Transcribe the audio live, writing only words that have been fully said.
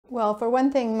Well, for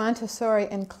one thing, Montessori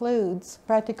includes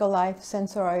practical life,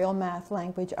 sensorial, math,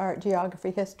 language, art,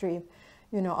 geography, history,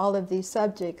 all of these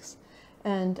subjects.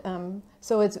 And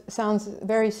so it sounds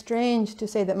very strange to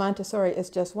say that Montessori is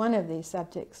just one of these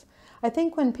subjects. I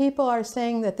think when people are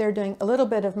saying that they're doing a little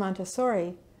bit of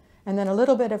Montessori, and then a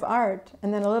little bit of art,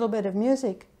 and then a little bit of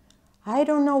music, I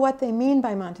don't know what they mean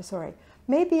by Montessori.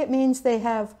 Maybe it means they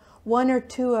have one or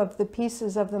two of the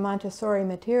pieces of the Montessori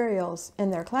materials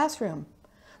in their classroom.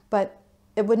 But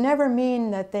it would never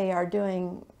mean that they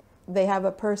have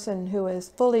a person who is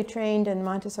fully trained in the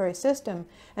Montessori system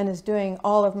and is doing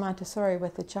all of Montessori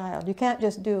with the child. You can't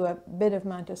just do a bit of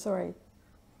Montessori.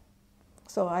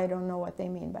 So I don't know what they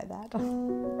mean by that.